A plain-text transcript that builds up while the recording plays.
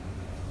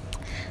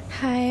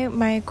Hi,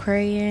 my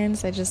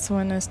Aquarians. I just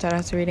want to start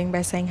off the reading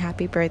by saying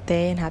happy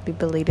birthday and happy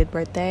belated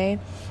birthday.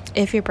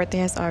 If your birthday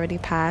has already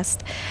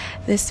passed,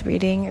 this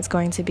reading is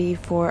going to be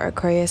for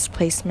Aquarius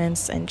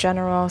placements in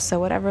general. So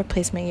whatever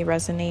placement you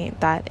resonate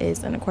that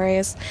is an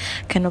Aquarius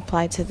can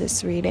apply to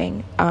this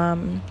reading.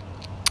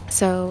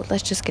 So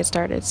let's just get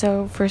started.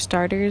 So for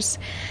starters,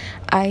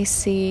 I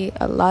see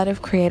a lot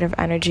of creative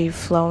energy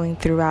flowing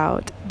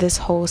throughout this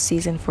whole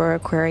season for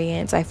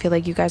Aquarians. I feel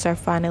like you guys are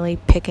finally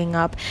picking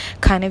up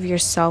kind of your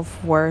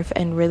self-worth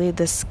and really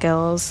the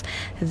skills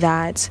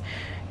that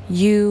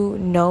you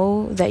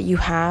know that you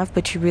have,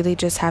 but you really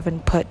just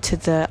haven't put to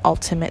the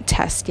ultimate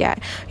test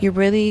yet. You're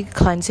really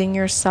cleansing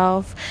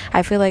yourself.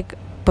 I feel like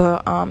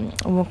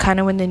kind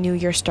of when the new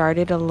year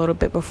started, a little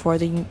bit before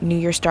the new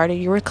year started,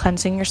 you were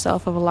cleansing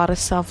yourself of a lot of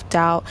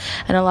self-doubt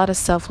and a lot of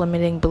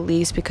self-limiting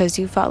beliefs because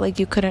you felt like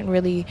you couldn't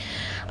really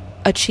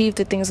achieve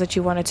the things that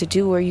you wanted to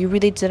do, or you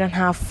really didn't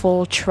have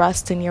full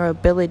trust in your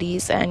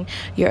abilities and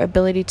your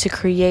ability to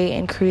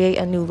create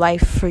a new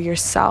life for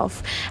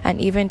yourself, and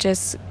even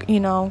just,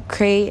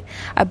 create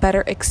a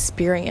better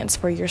experience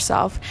for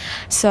yourself.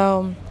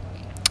 So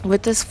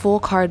with this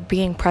Fool card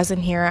being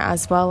present here,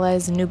 as well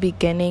as new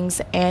beginnings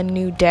and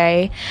new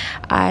day,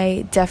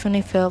 I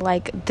definitely feel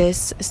like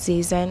this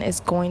season is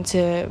going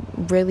to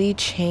really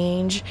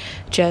change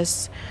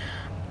just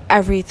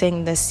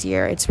everything this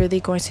year. It's really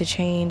going to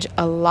change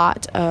a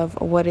lot of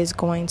what is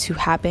going to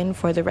happen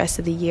for the rest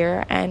of the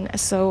year, and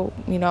so,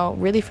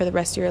 really for the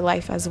rest of your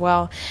life as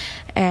well.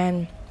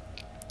 And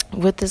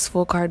with this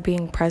Fool card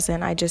being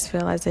present, I just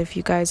feel as if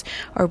you guys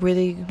are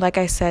really, like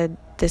I said,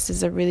 this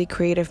is a really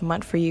creative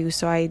month for you.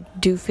 So I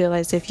do feel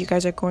as if you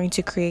guys are going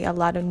to create a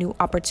lot of new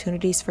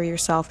opportunities for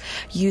yourself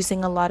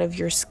using a lot of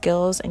your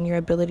skills and your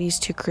abilities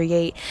to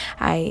create.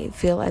 I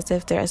feel as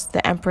if there's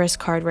the Empress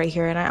card right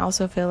here, and I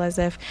also feel as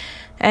if,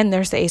 and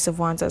there's the Ace of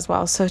Wands as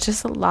well. So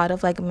just a lot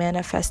of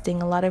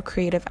manifesting, a lot of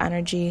creative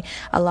energy,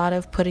 a lot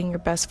of putting your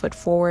best foot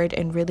forward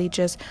and really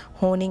just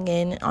honing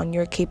in on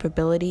your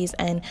capabilities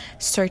and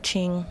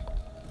searching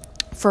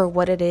for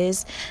what it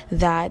is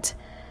that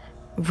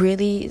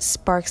really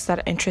sparks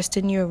that interest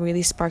in you,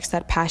 really sparks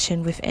that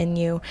passion within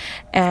you.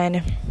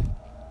 And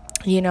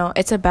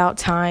it's about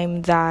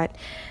time that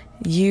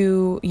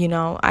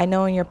I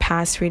know in your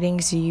past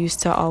readings you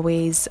used to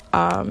always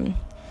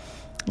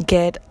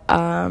get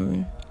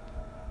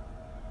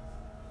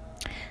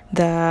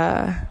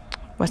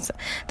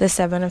the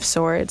Seven of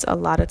Swords a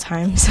lot of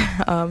times.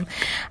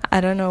 I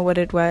don't know what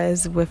it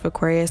was with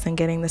Aquarius and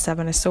getting the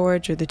Seven of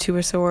Swords or the Two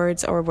of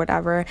Swords or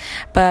whatever,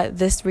 but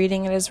this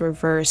reading, it is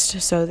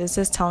reversed. So this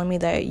is telling me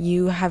that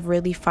you have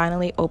really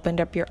finally opened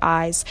up your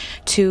eyes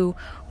to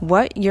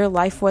what your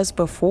life was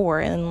before,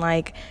 and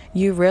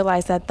you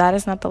realize that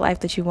is not the life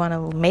that you want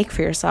to make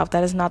for yourself.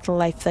 That is not the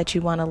life that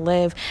you want to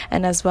live.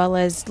 And as well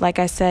as, like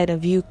I said,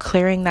 of you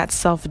clearing that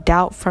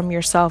self-doubt from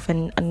yourself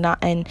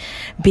and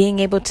being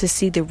able to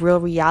see the real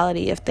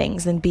reality of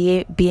things and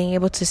being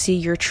able to see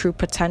your true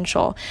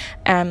potential.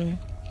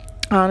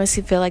 I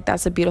honestly feel like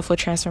that's a beautiful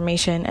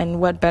transformation, and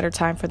what better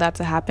time for that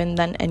to happen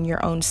than in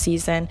your own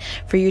season,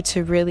 for you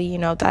to really,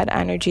 that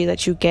energy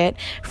that you get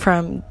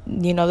from,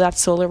 that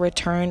solar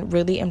return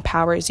really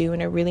empowers you,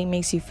 and it really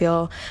makes you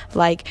feel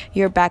like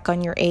you're back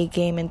on your A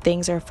game and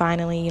things are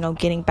finally,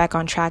 getting back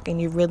on track, and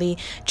you really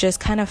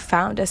just kind of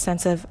found a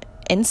sense of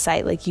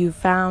insight, like you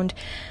found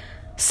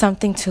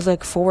something to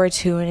look forward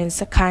to. And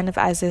it's kind of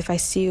as if I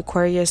see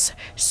Aquarius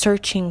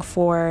searching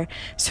for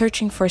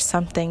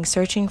something,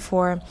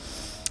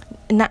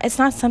 it's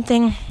not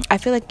something, I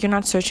feel like you're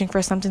not searching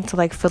for something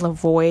to fill a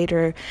void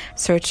or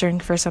searching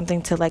for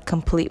something to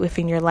complete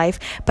within your life,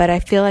 but I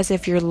feel as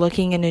if you're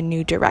looking in a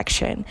new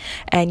direction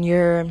and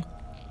you're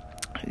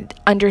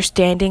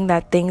understanding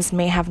that things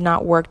may have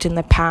not worked in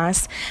the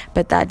past,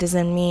 but that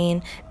doesn't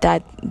mean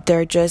that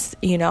they're just,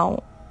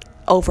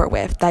 over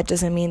with. That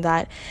doesn't mean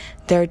that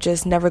they're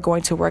just never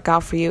going to work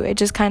out for you. It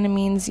just kind of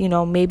means,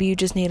 maybe you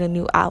just need a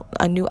new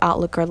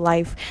outlook or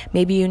life.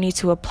 Maybe you need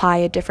to apply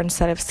a different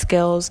set of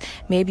skills.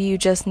 Maybe you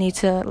just need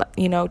to,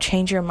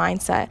 change your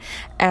mindset,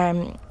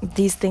 and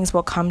these things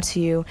will come to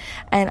you.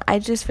 And I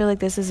just feel like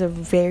this is a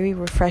very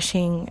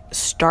refreshing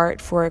start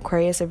for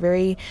Aquarius,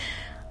 a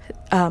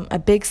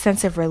big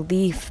sense of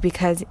relief,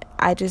 because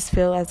I just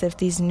feel as if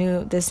this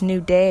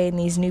new day and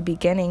these new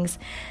beginnings,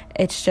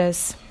 it's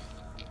just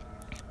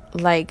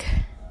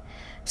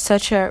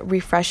such a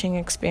refreshing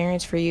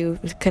experience for you,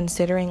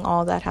 considering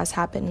all that has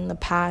happened in the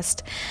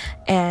past.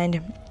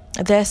 And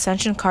the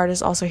Ascension card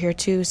is also here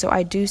too. So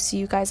I do see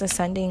you guys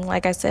ascending,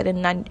 like I said,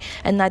 in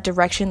that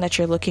direction that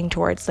you're looking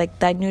towards,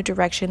 that new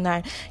direction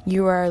that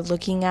you are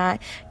looking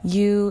at.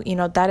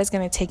 That is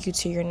going to take you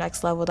to your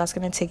next level. That's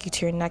going to take you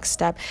to your next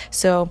step.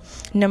 So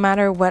no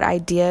matter what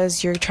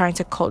ideas you're trying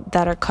to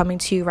that are coming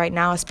to you right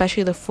now,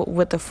 especially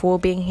with the Fool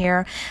being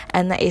here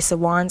and the Ace of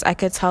Wands, I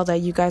could tell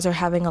that you guys are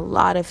having a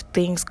lot of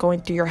things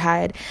going through your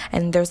head,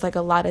 and there's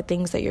a lot of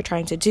things that you're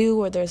trying to do,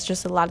 or there's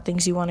just a lot of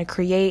things you want to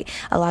create,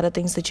 a lot of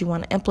things that you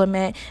want to implement.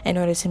 implement in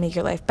order to make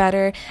your life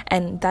better.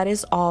 And that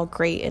is all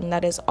great and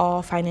that is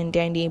all fine and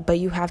dandy, but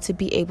you have to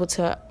be able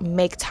to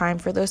make time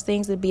for those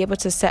things and be able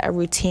to set a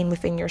routine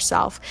within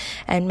yourself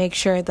and make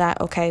sure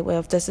that, okay, well,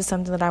 if this is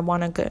something that I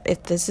want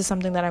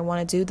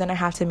to do, then I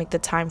have to make the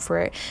time for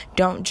it.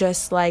 Don't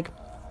just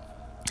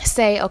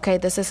say, okay,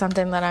 this is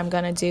something that I'm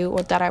going to do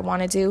or that I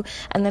want to do,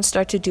 and then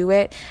start to do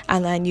it,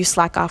 and then you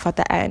slack off at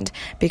the end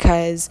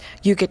because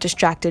you get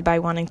distracted by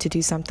wanting to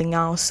do something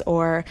else,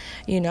 or,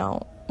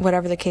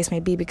 whatever the case may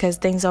be, because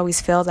things always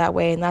feel that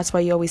way, and that's why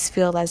you always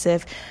feel as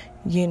if,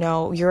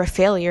 you're a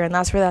failure, and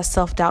that's where that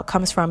self-doubt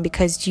comes from,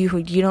 because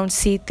you don't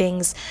see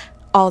things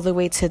all the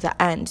way to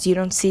the end. You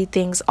don't see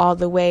things all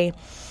the way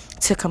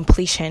to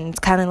completion. It's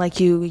kind of like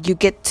you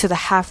get to the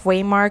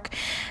halfway mark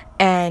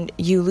and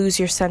you lose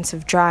your sense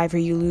of drive, or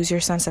you lose your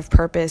sense of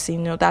purpose.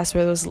 That's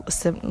where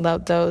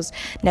those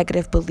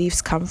negative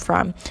beliefs come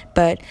from.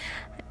 But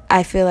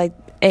I feel like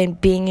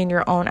being in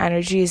your own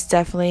energy is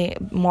definitely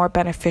more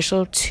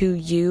beneficial to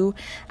you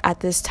at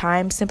this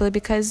time, simply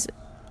because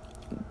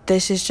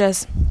this is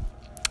just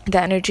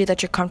the energy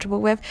that you're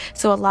comfortable with.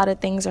 So a lot of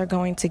things are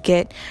going to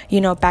get,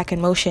 back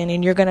in motion,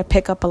 and you're going to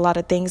pick up a lot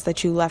of things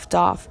that you left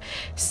off.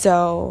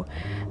 So,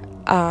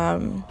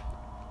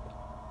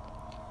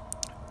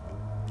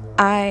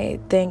 I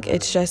think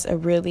it's just a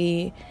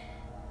really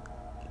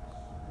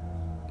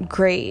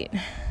great,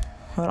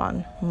 hold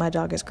on, my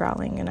dog is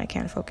growling and I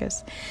can't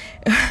focus.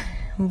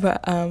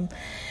 But,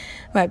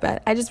 my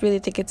bad. I just really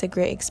think it's a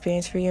great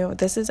experience for you.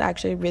 This is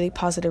actually a really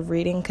positive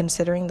reading,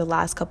 considering the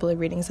last couple of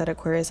readings that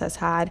Aquarius has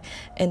had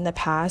in the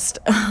past,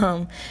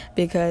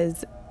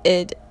 because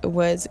it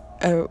was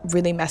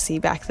really messy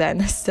back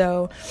then.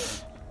 So,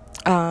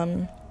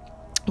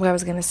 what I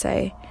was going to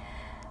say,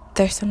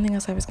 there's something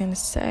else I was going to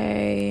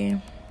say.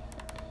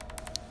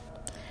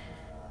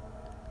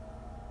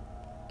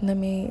 Let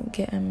me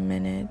get a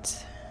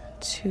minute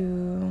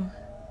to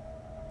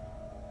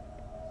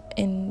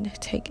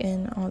take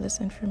in all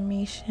this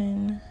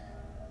information.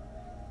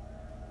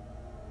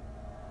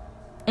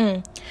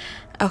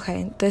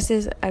 Okay,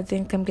 I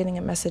think I'm getting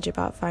a message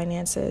about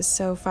finances.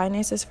 So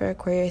finances for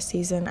Aquarius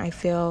season, I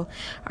feel,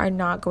 are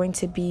not going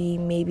to be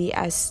maybe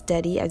as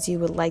steady as you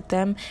would like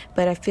them,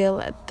 but I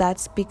feel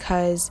that's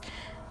because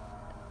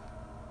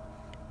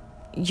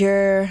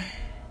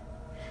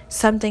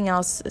something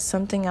else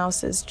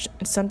is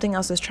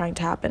trying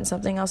to happen.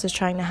 Something else is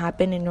trying to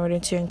happen in order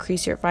to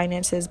increase your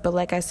finances. But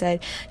like I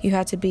said, you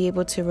have to be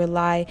able to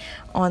rely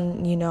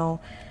on,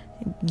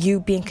 you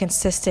being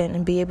consistent,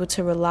 and be able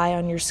to rely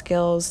on your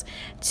skills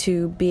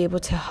to be able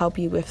to help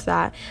you with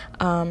that.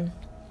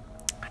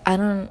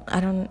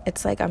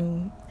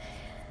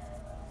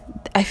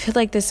 I feel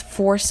like this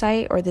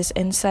foresight or this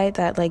insight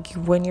that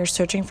when you're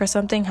searching for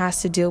something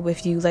has to deal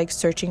with you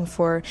searching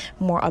for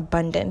more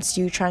abundance,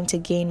 you trying to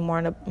gain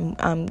more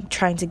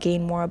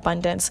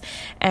abundance.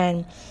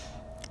 And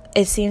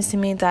it seems to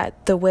me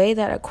that the way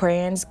that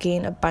Aquarians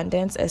gain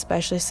abundance,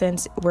 especially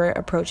since we're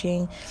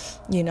approaching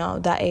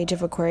that age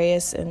of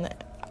Aquarius, and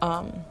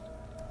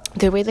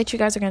the way that you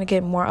guys are going to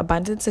get more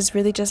abundance is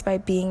really just by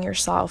being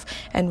yourself,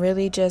 and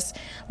really just,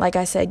 like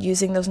I said,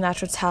 using those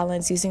natural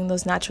talents, using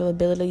those natural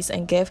abilities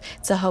and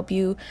gifts to help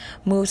you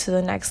move to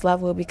the next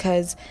level,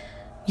 because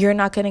you're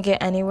not going to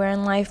get anywhere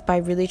in life by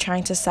really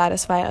trying to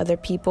satisfy other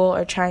people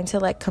or trying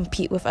to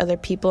compete with other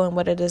people and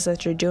what it is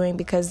that you're doing,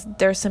 because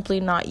they're simply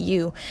not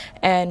you.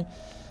 And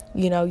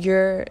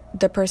you're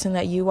the person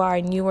that you are,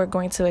 and you are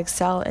going to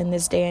excel in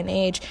this day and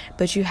age,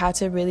 but you have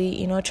to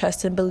really,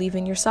 trust and believe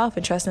in yourself,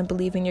 and trust and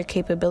believe in your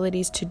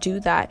capabilities to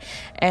do that,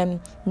 and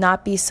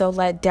not be so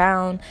let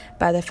down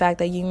by the fact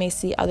that you may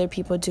see other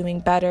people doing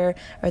better,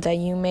 or that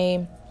you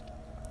may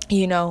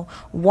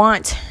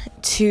want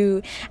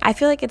to. I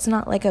feel like it's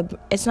not like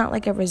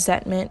a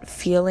resentment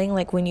feeling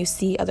when you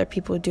see other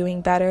people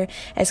doing better.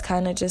 It's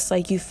kind of just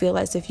you feel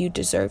as if you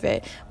deserve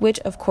it, which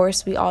of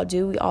course we all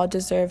do. We all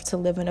deserve to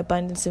live in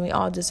abundance, and we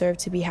all deserve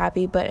to be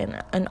happy, but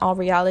in all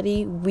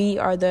reality, we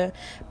are the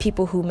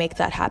people who make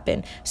that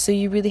happen. So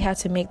you really have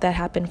to make that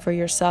happen for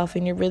yourself,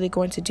 and you're really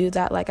going to do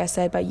that, like I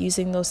said, by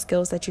using those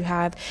skills that you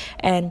have,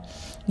 and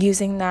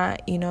using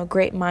that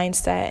great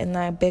mindset and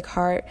that big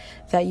heart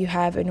that you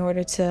have in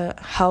order to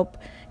help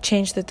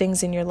change the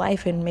things in your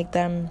life and make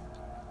them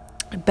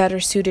better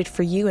suited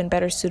for you and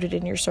better suited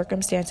in your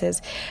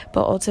circumstances.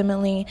 But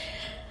ultimately,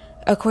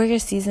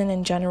 Aquarius season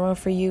in general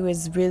for you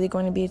is really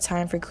going to be a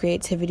time for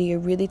creativity, a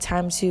really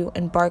time to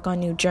embark on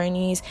new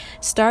journeys.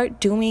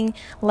 Start doing,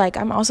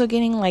 I'm also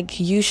getting,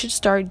 you should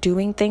start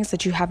doing things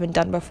that you haven't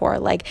done before.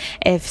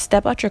 If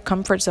step out your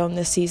comfort zone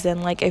this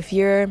season. If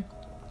you're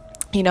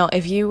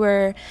if you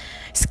were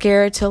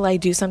scared to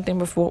do something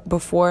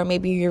before,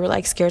 maybe you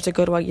were scared to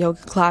go to a yoga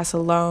class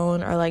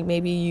alone, or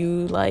maybe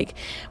you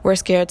were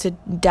scared to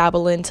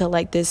dabble into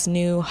this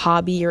new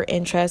hobby or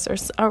interest,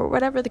 or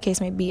whatever the case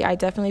may be. I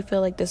definitely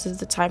feel this is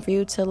the time for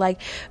you to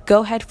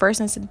go head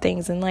first into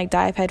things, and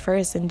dive head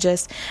first and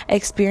just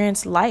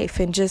experience life,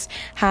 and just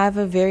have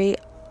a very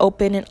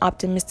open and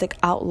optimistic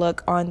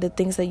outlook on the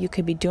things that you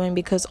could be doing,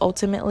 because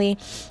ultimately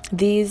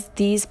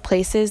these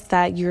places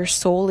that your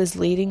soul is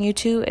leading you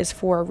to is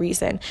for a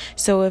reason.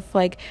 So if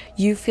like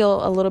you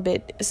feel a little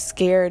bit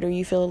scared or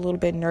you feel a little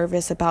bit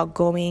nervous about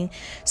going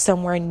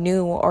somewhere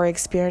new or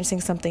experiencing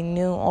something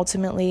new,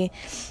 ultimately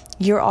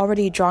you're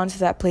already drawn to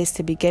that place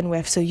to begin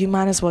with. So you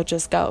might as well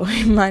just go.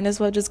 You might as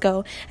well just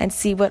go and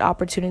see what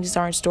opportunities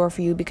are in store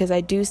for you, because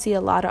I do see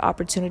a lot of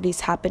opportunities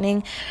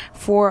happening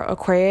for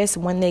Aquarius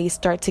when they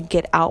start to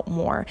get out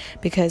more.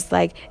 Because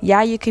like,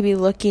 you could be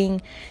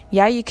looking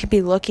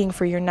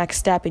for your next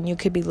step, and you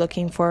could be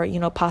looking for,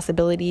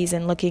 possibilities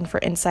and looking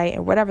for insight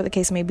or whatever the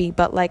case may be.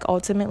 But like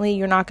ultimately,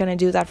 you're not going to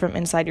do that from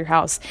inside your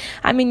house.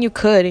 I mean, you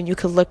could, and you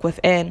could look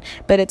within,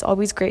 but it's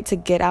always great to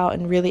get out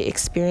and really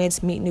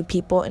meet new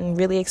people, and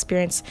really experience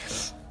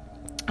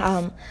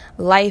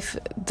life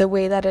the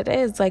way that it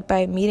is, like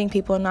by meeting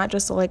people, not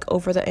just like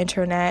over the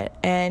internet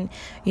and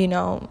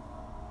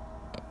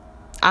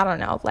I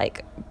don't know,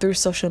 like through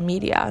social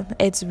media.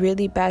 It's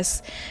really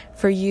best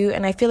for you,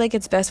 and I feel like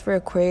it's best for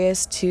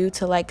Aquarius too,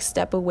 to like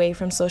step away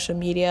from social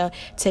media,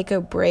 take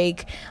a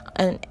break,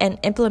 and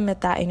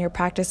implement that in your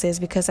practices,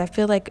 because I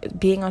feel like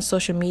being on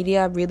social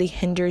media really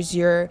hinders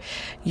your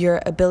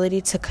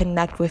ability to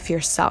connect with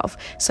yourself.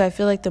 So I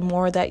feel like the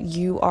more that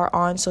you are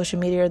on social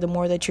media, the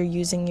more that you're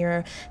using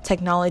your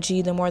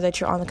technology, the more that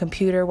you're on the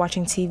computer,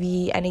 watching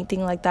TV,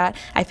 anything like that,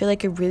 I feel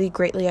like it really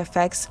greatly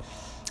affects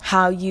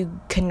how you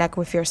connect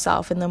with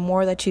yourself. And the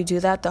more that you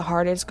do that, the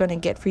harder it's going to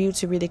get for you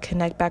to really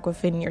connect back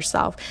within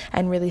yourself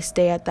and really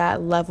stay at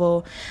that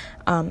level,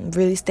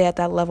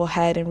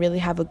 head, and really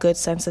have a good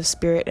sense of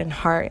spirit and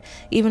heart,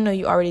 even though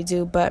you already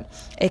do, but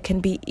it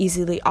can be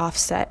easily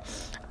offset.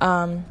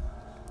 I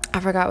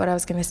forgot what I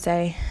was going to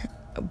say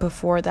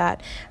before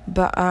that,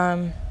 but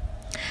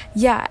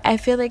I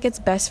feel like it's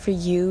best for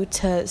you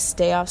to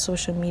stay off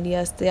social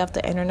media, stay off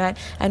the internet,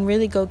 and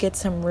really go get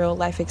some real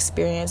life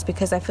experience,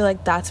 because I feel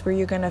like that's where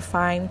you're going to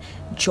find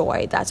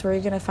joy. That's where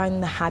you're going to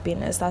find the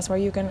happiness. That's where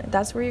you're going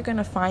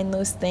to find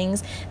those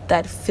things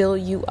that fill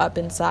you up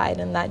inside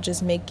and that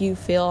just make you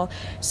feel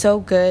so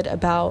good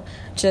about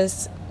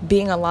just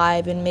being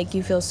alive, and make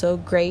you feel so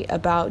great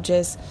about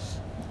just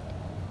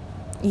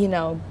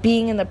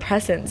being in the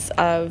presence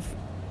of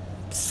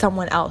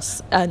someone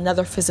else,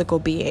 another physical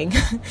being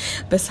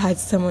besides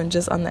someone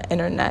just on the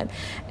internet.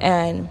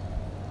 And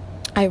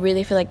I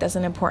really feel like that's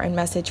an important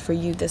message for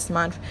you this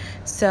month.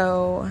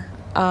 So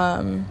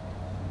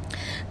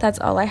that's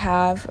all I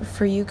have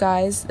for you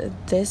guys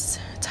this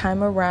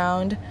time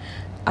around.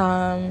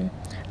 I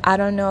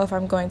don't know if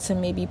I'm going to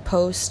maybe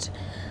post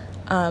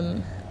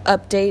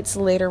updates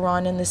later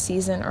on in the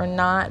season or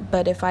not,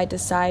 but if I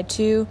decide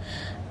to,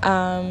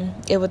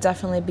 it will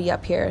definitely be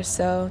up here.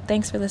 So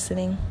thanks for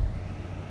listening.